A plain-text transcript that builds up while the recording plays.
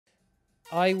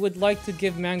I would like to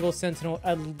give Mango Sentinel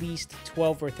at least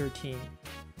 12 or 13.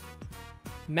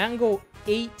 Mango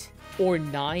 8 or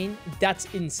 9? That's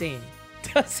insane.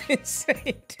 That's insane,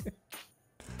 dude.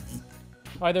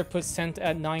 Either put Sent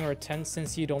at 9 or 10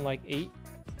 since you don't like 8.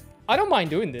 I don't mind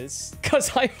doing this,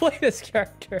 because I play this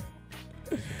character.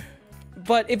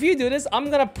 But if you do this, I'm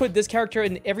gonna put this character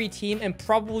in every team and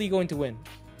probably going to win.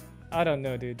 I don't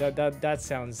know, dude. That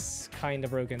sounds kind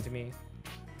of broken to me.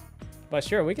 But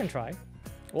sure, we can try.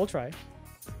 We'll try.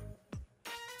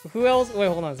 Who else? Wait,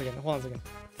 hold on a second. Hold on a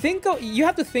second. You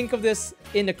have to think of this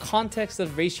in the context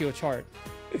of ratio chart.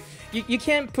 You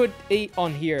can't put 8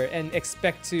 on here and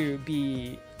expect to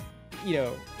be, you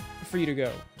know, free to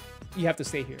go. You have to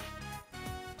stay here.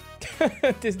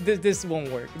 This won't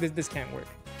work. This can't work.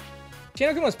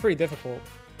 Shinakuma is pretty difficult.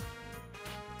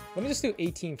 Let me just do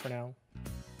 18 for now.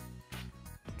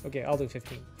 Okay, I'll do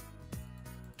 15.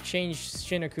 Change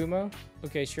Shinakuma.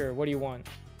 Okay, sure. What do you want?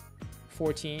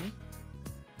 14.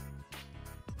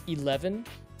 11.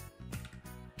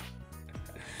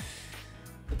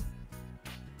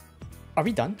 Are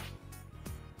we done?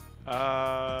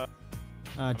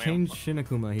 Change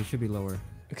Shinakuma. He should be lower.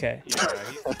 Okay. Yeah,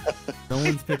 No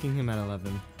one's picking him at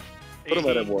 11. Put him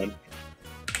at 1.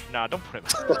 Nah, don't put him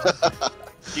at 1.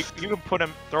 you can put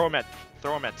him, throw him at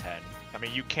 10. I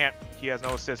mean, you can't. He has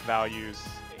no assist values,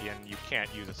 and you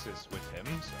can't use assists with him.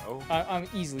 So I'm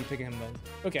easily picking him then.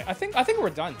 Okay, I think we're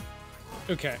done.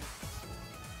 Okay.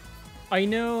 I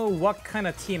know what kind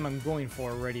of team I'm going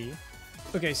for already.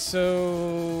 Okay,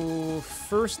 so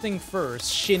first thing first,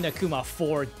 Shinakuma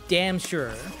for damn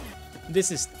sure.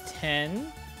 This is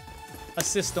 10.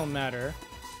 Assists don't matter.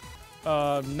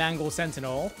 Mango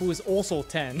Sentinel, who is also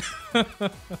 10.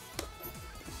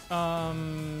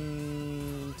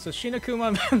 So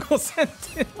Shinakuma, Mango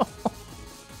Sentinel.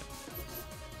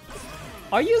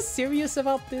 Are you serious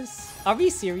about this? Are we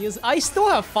serious? I still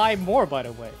have 5 more, by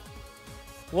the way.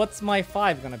 What's my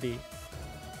 5 gonna be?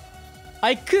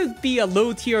 I could be a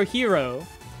low-tier hero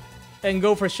and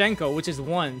go for Shenko, which is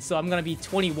 1, so I'm gonna be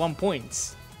 21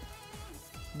 points.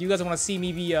 Do you guys want to see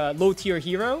me be a low-tier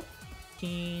hero?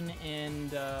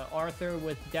 And Arthur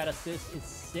with that assist is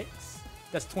 6.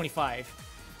 That's 25.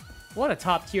 What a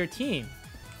top-tier team.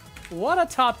 What a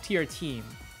top-tier team.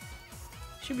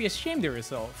 Should be ashamed of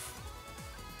yourself.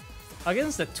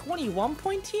 Against a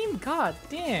 21-point team? God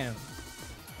damn.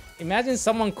 Imagine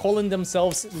someone calling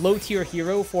themselves low-tier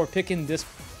hero for picking this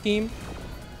team.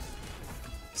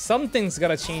 Something's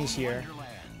gotta change here.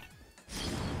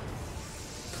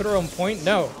 Put her on point?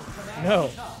 No. No.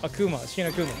 Akuma.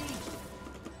 Shinakuma.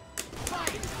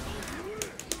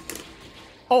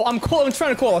 Oh, I'm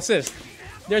trying to call assist.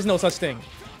 There's no such thing.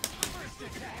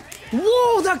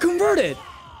 Whoa, that converted!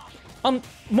 I'm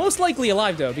most likely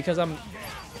alive though, because I'm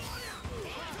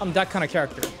that kind of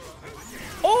character.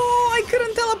 Oh, I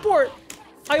couldn't teleport!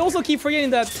 I also keep forgetting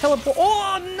that teleport.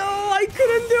 Oh no, I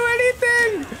couldn't do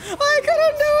anything! I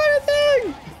couldn't do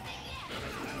anything!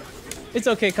 It's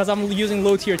okay, because I'm using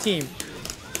low tier team.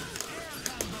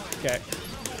 Okay.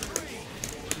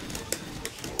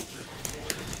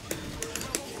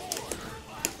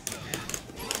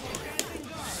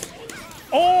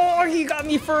 Oh, he got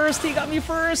me first. He got me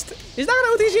first. Is that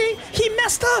an OTG? He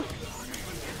messed up.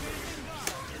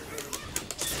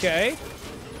 Okay.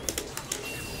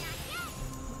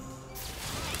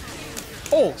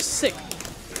 Oh, sick.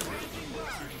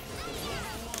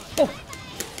 Oh.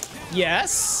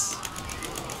 Yes.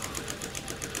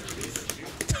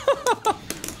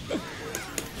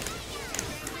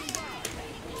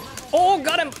 Oh,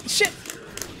 got him. Shit.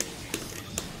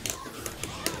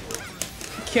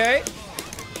 Okay.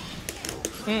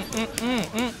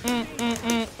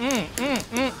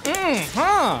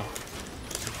 Huh.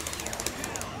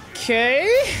 Okay.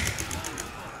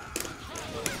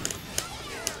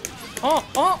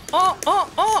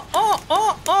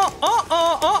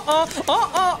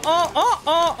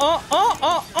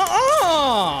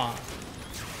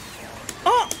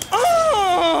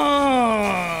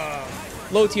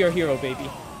 Low tier hero, baby.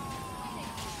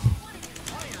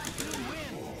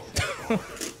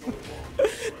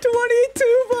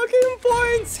 22 fucking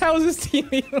points! How's this team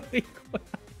even equal?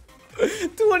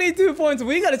 22 points.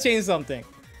 We gotta change something.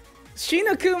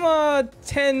 Shinakuma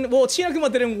 10. Well,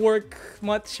 Shinakuma didn't work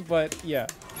much, but yeah.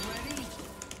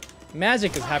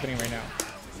 Magic is happening right now.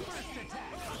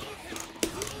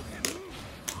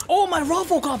 Oh, my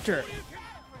Rufflecopter!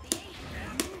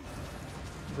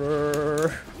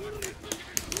 Brrr.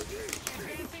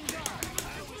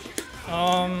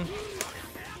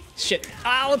 Shit.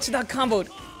 Ouch, that comboed.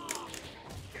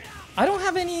 I don't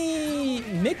have any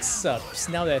mix-ups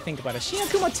now that I think about it.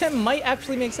 Shinakuma 10 might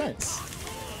actually make sense.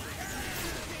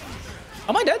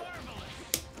 Am I dead?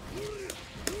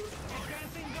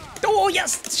 Oh,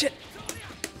 yes! Shit!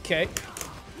 Okay.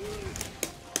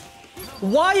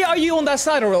 Why are you on that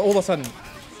side all of a sudden?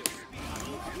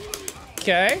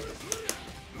 Okay.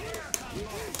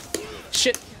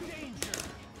 Shit.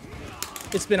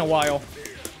 It's been a while.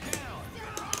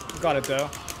 Got it though.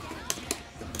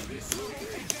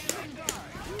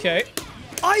 Okay.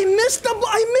 I missed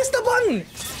the button!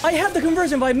 I had the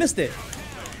conversion, but I missed it.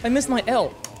 I missed my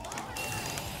L.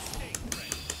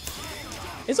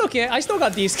 It's okay, I still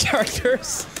got these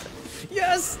characters.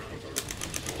 Yes!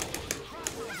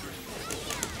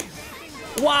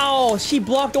 Wow, she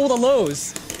blocked all the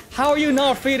lows. How are you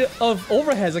not afraid of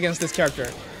overheads against this character?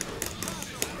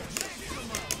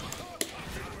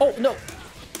 Oh, no.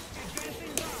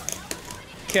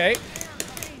 Okay.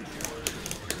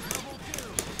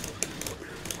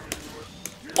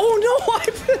 Oh, no!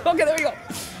 Okay, there we go.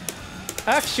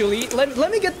 Actually, let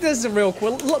me get this real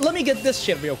quick. Let me get this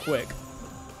shit real quick.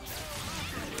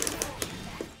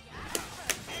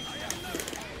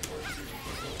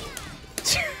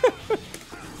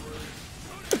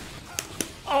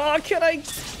 Oh, can I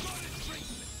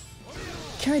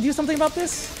do something about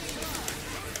this?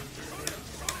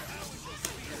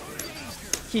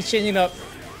 He's changing up.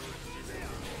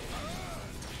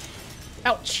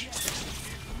 Ouch.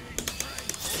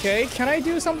 Okay, can I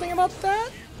do something about that?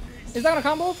 Is that gonna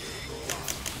combo?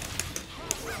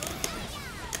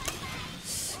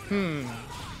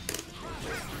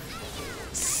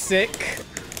 Sick.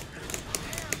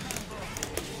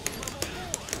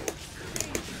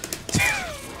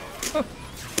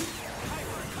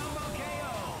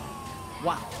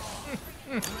 Wow.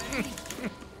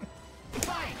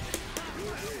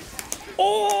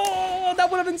 Oh, that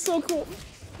would have been so cool.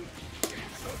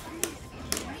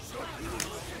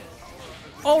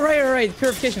 Oh, right.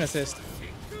 Purification assist.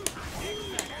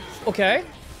 Okay.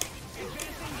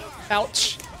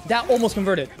 Ouch. That almost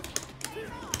converted.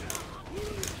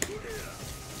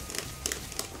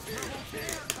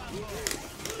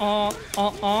 Oh,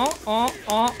 no,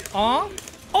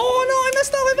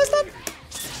 I messed up.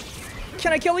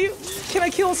 Can I kill you? Can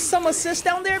I kill some assist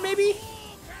down there, maybe?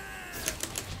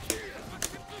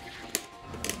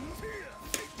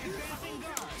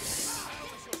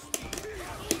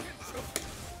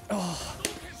 Oh.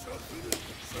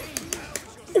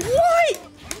 What?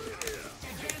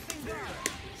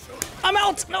 I'm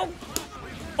out. No.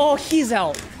 Oh, he's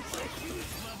out.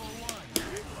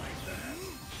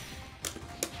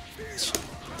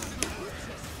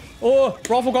 Oh,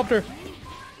 Rafflecopter.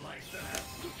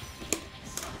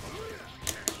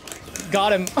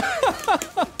 Got him.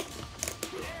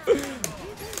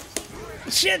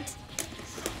 Shit.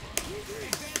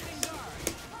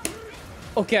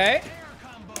 Okay.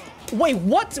 Wait,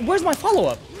 what? Where's my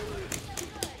follow-up?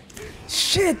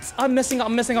 Shit, I'm messing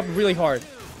up really hard.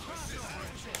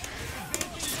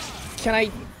 Can I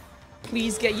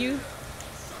please get you?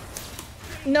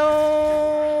 No.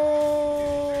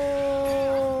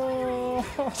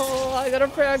 I gotta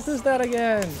practice that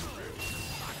again.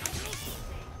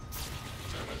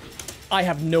 I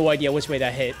have no idea which way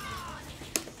that hit.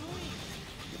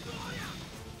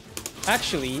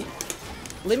 Actually,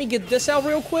 let me get this out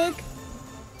real quick.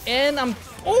 And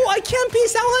oh, I can't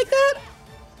peace out like that?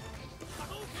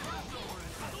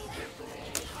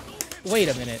 Wait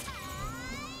a minute.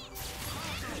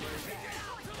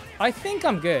 I think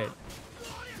I'm good.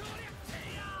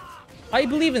 I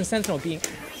believe in Sentinel being...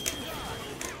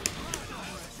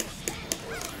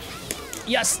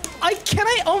 Yes! Can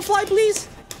I unfly, please?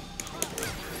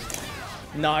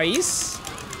 Nice.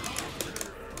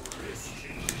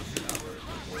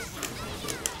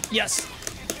 Yes.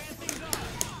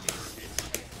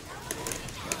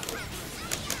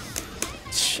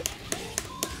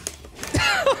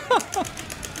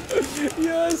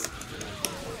 Yes.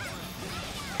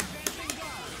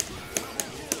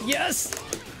 Yes.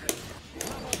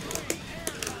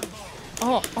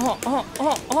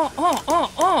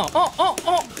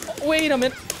 Wait a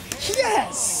minute.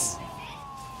 Yes.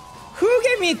 Who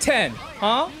gave me 10?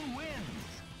 Huh?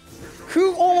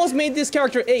 Who almost made this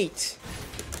character 8?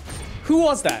 Who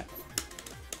was that?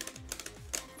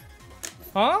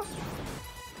 Huh?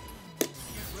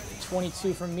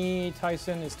 22 for me.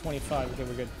 Tyson is 25. Okay,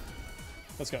 we're good.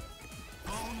 Let's go.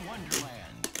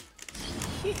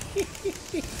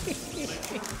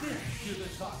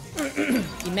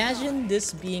 Imagine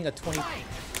this being a 20.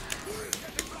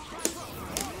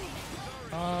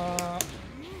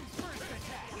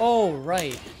 Oh,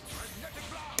 right.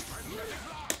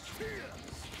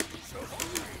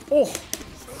 Oh,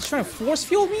 he's trying to force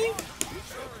field me?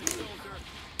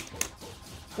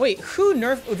 Wait, who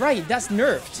nerfed? Right, that's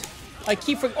nerfed. I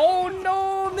keep forgetting. Oh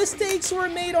no, mistakes were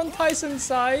made on Tyson's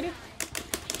side.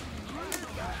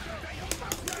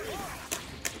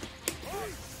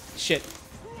 Shit.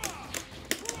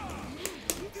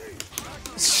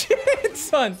 Shit,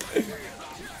 son.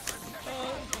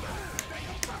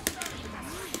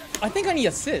 I think I need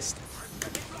assist.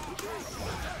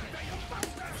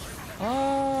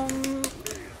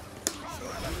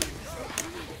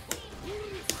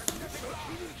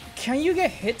 Can you get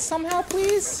hit somehow,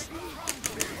 please?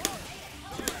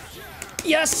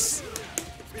 Yes!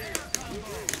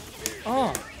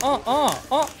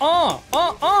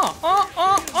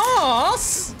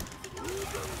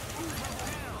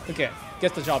 Okay,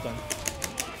 get the job done.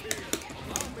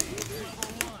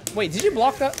 Wait, did you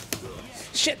block that?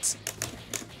 Shit!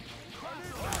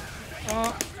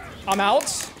 I'm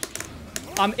out.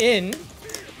 I'm in.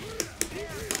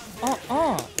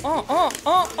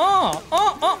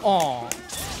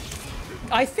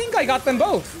 I think I got them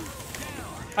both.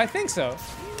 I think so.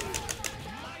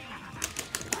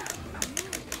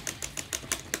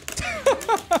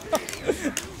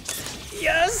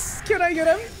 Yes! Can I get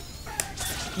him?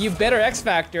 You better X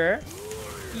Factor.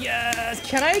 Yes!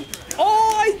 Can I?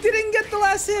 Oh, I didn't get the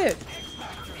last hit.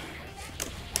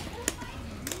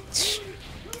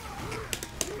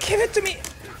 Give it to me.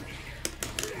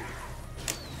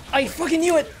 I fucking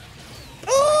knew it.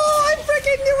 Oh, I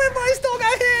freaking knew it, but I still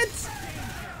got hit.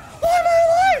 Why am I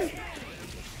alive?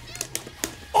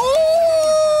 Oh!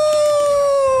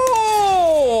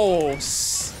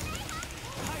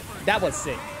 That was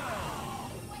sick.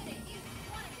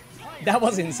 That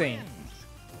was insane.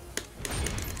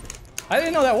 I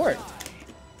didn't know that worked.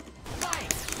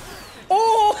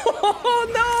 Oh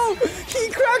no! He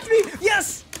cracked me.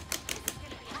 Yes.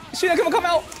 Shinakuma, come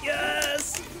out.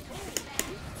 Yes.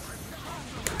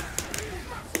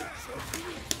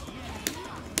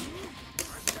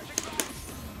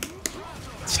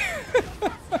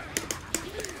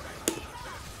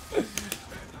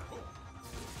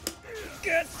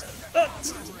 Get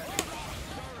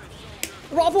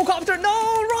Rafflecopter,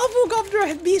 no!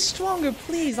 Rafflecopter, be stronger,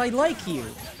 please. I like you.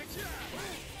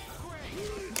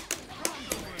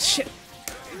 Shit.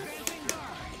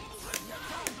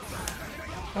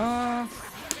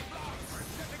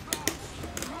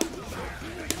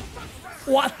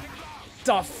 What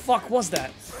the fuck was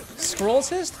that? Scroll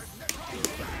assist?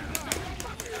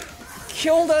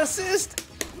 Kill the assist?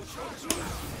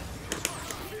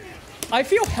 I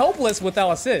feel helpless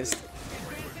without assist.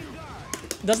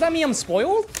 Does that mean I'm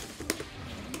spoiled?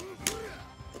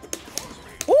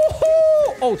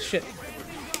 Woohoo! Oh shit.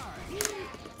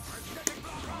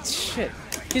 Shit.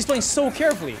 He's playing so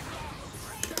carefully.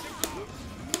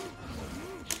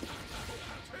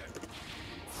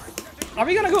 Are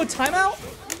we gonna go timeout?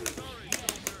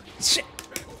 Shit.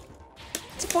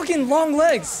 It's fucking long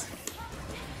legs.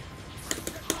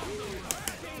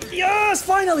 Yes,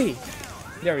 finally.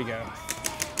 There we go.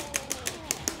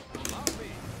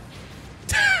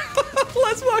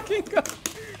 Let's fucking go.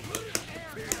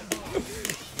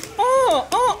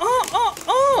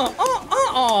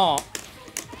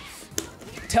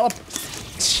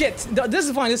 Shit. This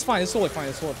is fine. This is fine. This is totally fine.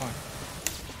 This is totally fine.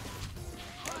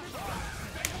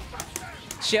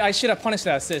 Shit, I should have punished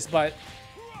that assist, but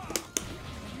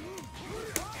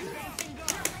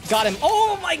got him.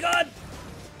 Oh my god.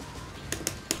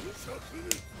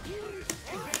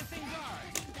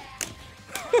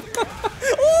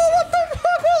 Oh, what the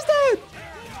fuck was that?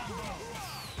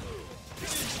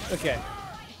 Okay.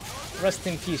 Rest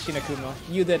in peace, Shinakuma.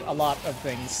 You did a lot of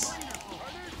things.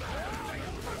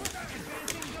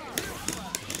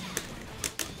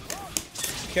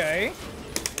 Okay.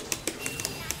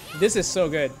 This is so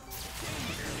good.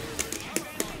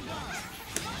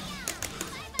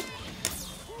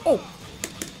 Oh!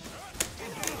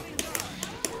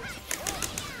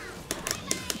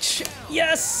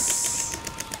 Yes!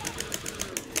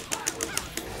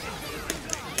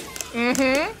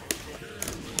 Mm-hmm.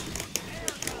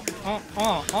 Oh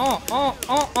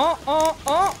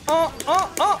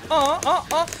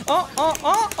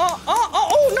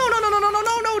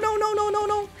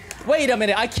no. Wait a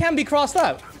minute, I can't be crossed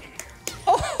up.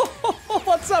 Oh,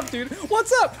 what's up, dude?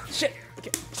 What's up? Shit.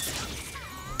 Okay.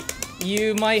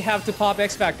 You might have to pop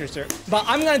X Factor, sir. But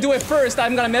I'm gonna do it first.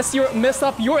 I'm gonna mess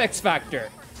up your X Factor.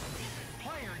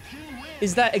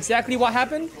 Is that exactly what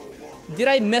happened? Did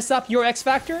I mess up your X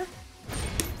Factor?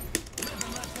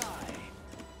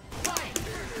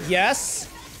 Yes.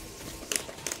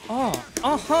 Oh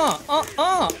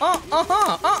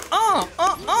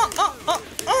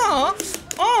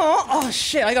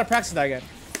shit, I gotta practice that again.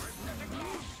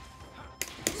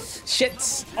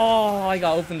 Shit! Oh, I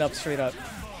got opened up straight up.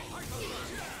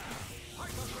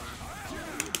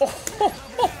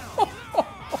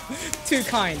 Too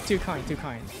kind, too kind, too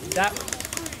kind. That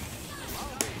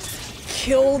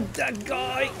killed that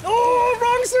guy. Oh,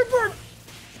 wrong super.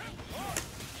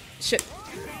 Shit.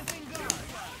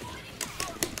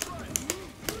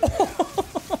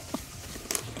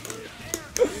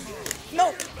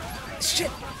 No.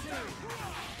 Shit.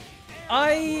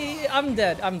 I'm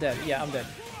dead. I'm dead. Yeah, I'm dead.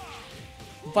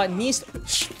 But needs.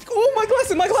 Oh, my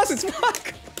glasses! My glasses!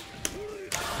 Fuck!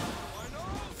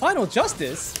 Final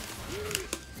Justice?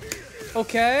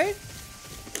 Okay.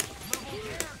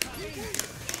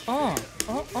 Uh-huh.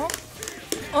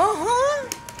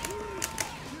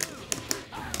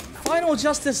 Final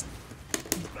Justice.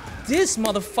 This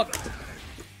motherfucker.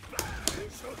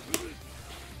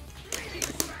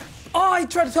 Oh, I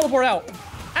tried to teleport out.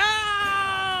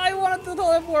 Ah! I wanted to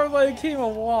teleport, but it came a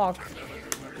walk.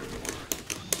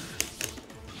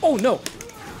 Oh, no.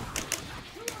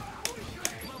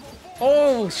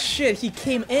 Oh, shit. He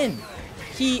came in.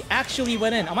 He actually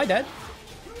went in. Am I dead?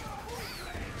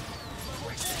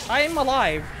 I am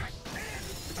alive.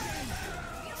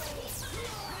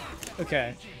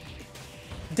 Okay.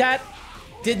 That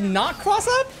did not cross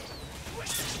up?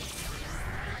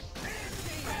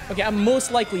 Okay, I'm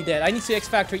most likely dead. I need to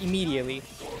X-Factor immediately.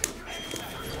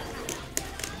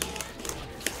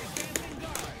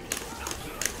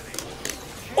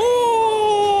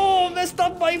 Oh, messed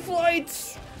up my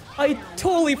flights. I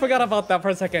totally forgot about that for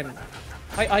a second.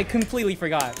 I completely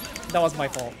forgot. That was my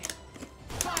fault.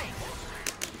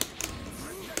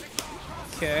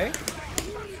 Okay.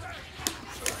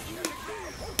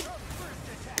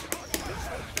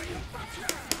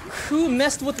 Who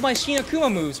messed with my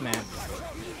Shinakuma moves, man?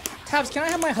 Tabs, can I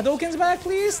have my Hadokens back,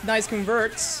 please? Nice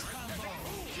converts.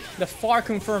 The far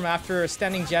confirm after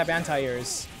standing jab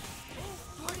anti-airs.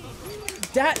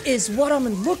 That is what I'm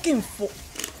looking for.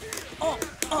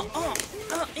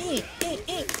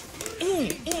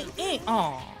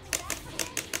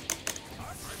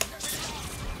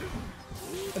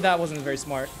 That wasn't very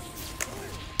smart.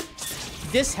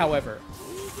 This, however.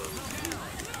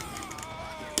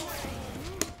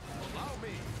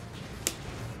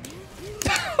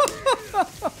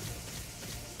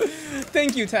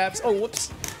 Thank you, Taps. Oh, whoops.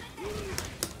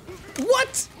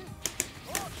 What?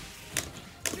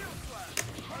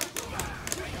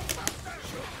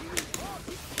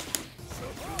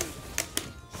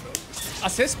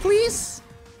 Assist, please?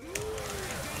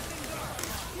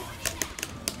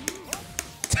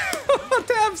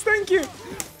 Tabs, thank you.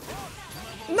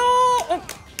 No! Oh.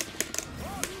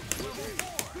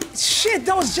 Shit,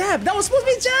 that was jab. That was supposed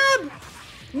to be jab.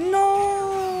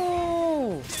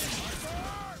 No.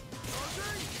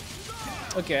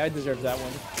 Okay, I deserve that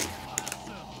one.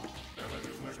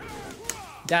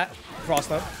 That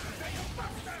crossed up.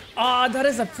 Ah, that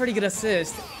is a pretty good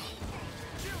assist.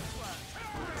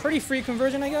 Pretty free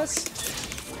conversion, I guess.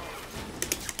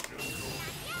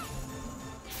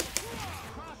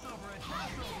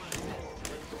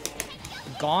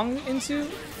 Gong into.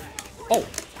 Oh,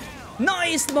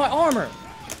 nice! My armor.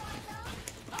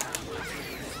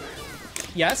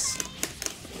 Yes.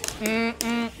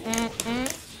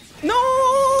 No!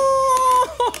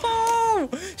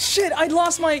 Shit! I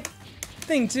lost my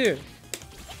thing too.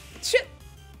 Shit!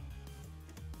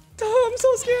 Oh, I'm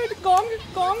so scared. Gong,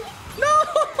 gong. No!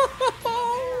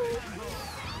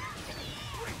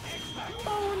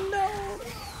 Oh no!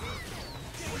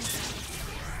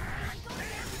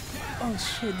 Oh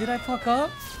shit! Did I fuck up?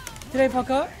 Did I fuck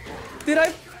up? Did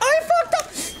I fucked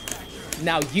up!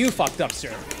 Now you fucked up,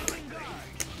 sir.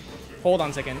 Hold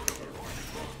on a second.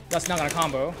 That's not gonna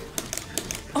combo.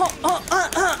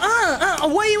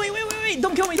 Wait!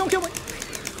 Don't kill me! Don't kill me!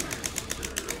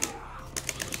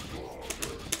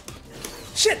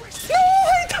 Shit! No!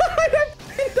 I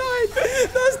died!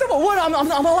 That's the what? I'm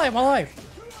alive! I'm alive!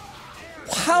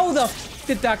 How the f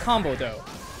did that combo though?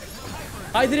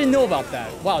 I didn't know about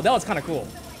that. Wow, that was kind of cool.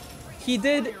 He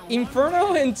did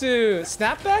Inferno into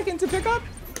Snapback into pickup?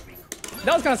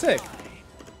 That was kind of sick.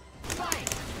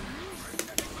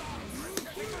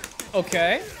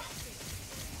 Okay.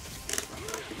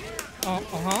 Oh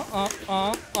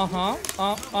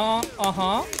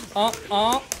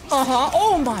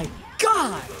my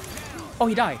god! Oh,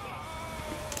 he died.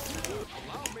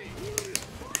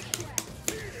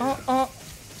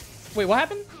 Wait, what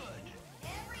happened?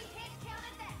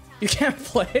 You can't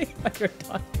play? You're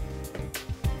done.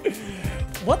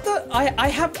 What the? I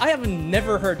have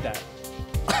never heard that.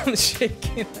 I'm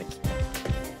shaking. I can't.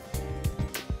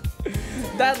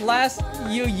 That last,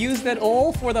 you used that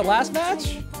all for the last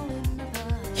match?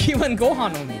 He went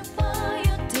Gohan on me.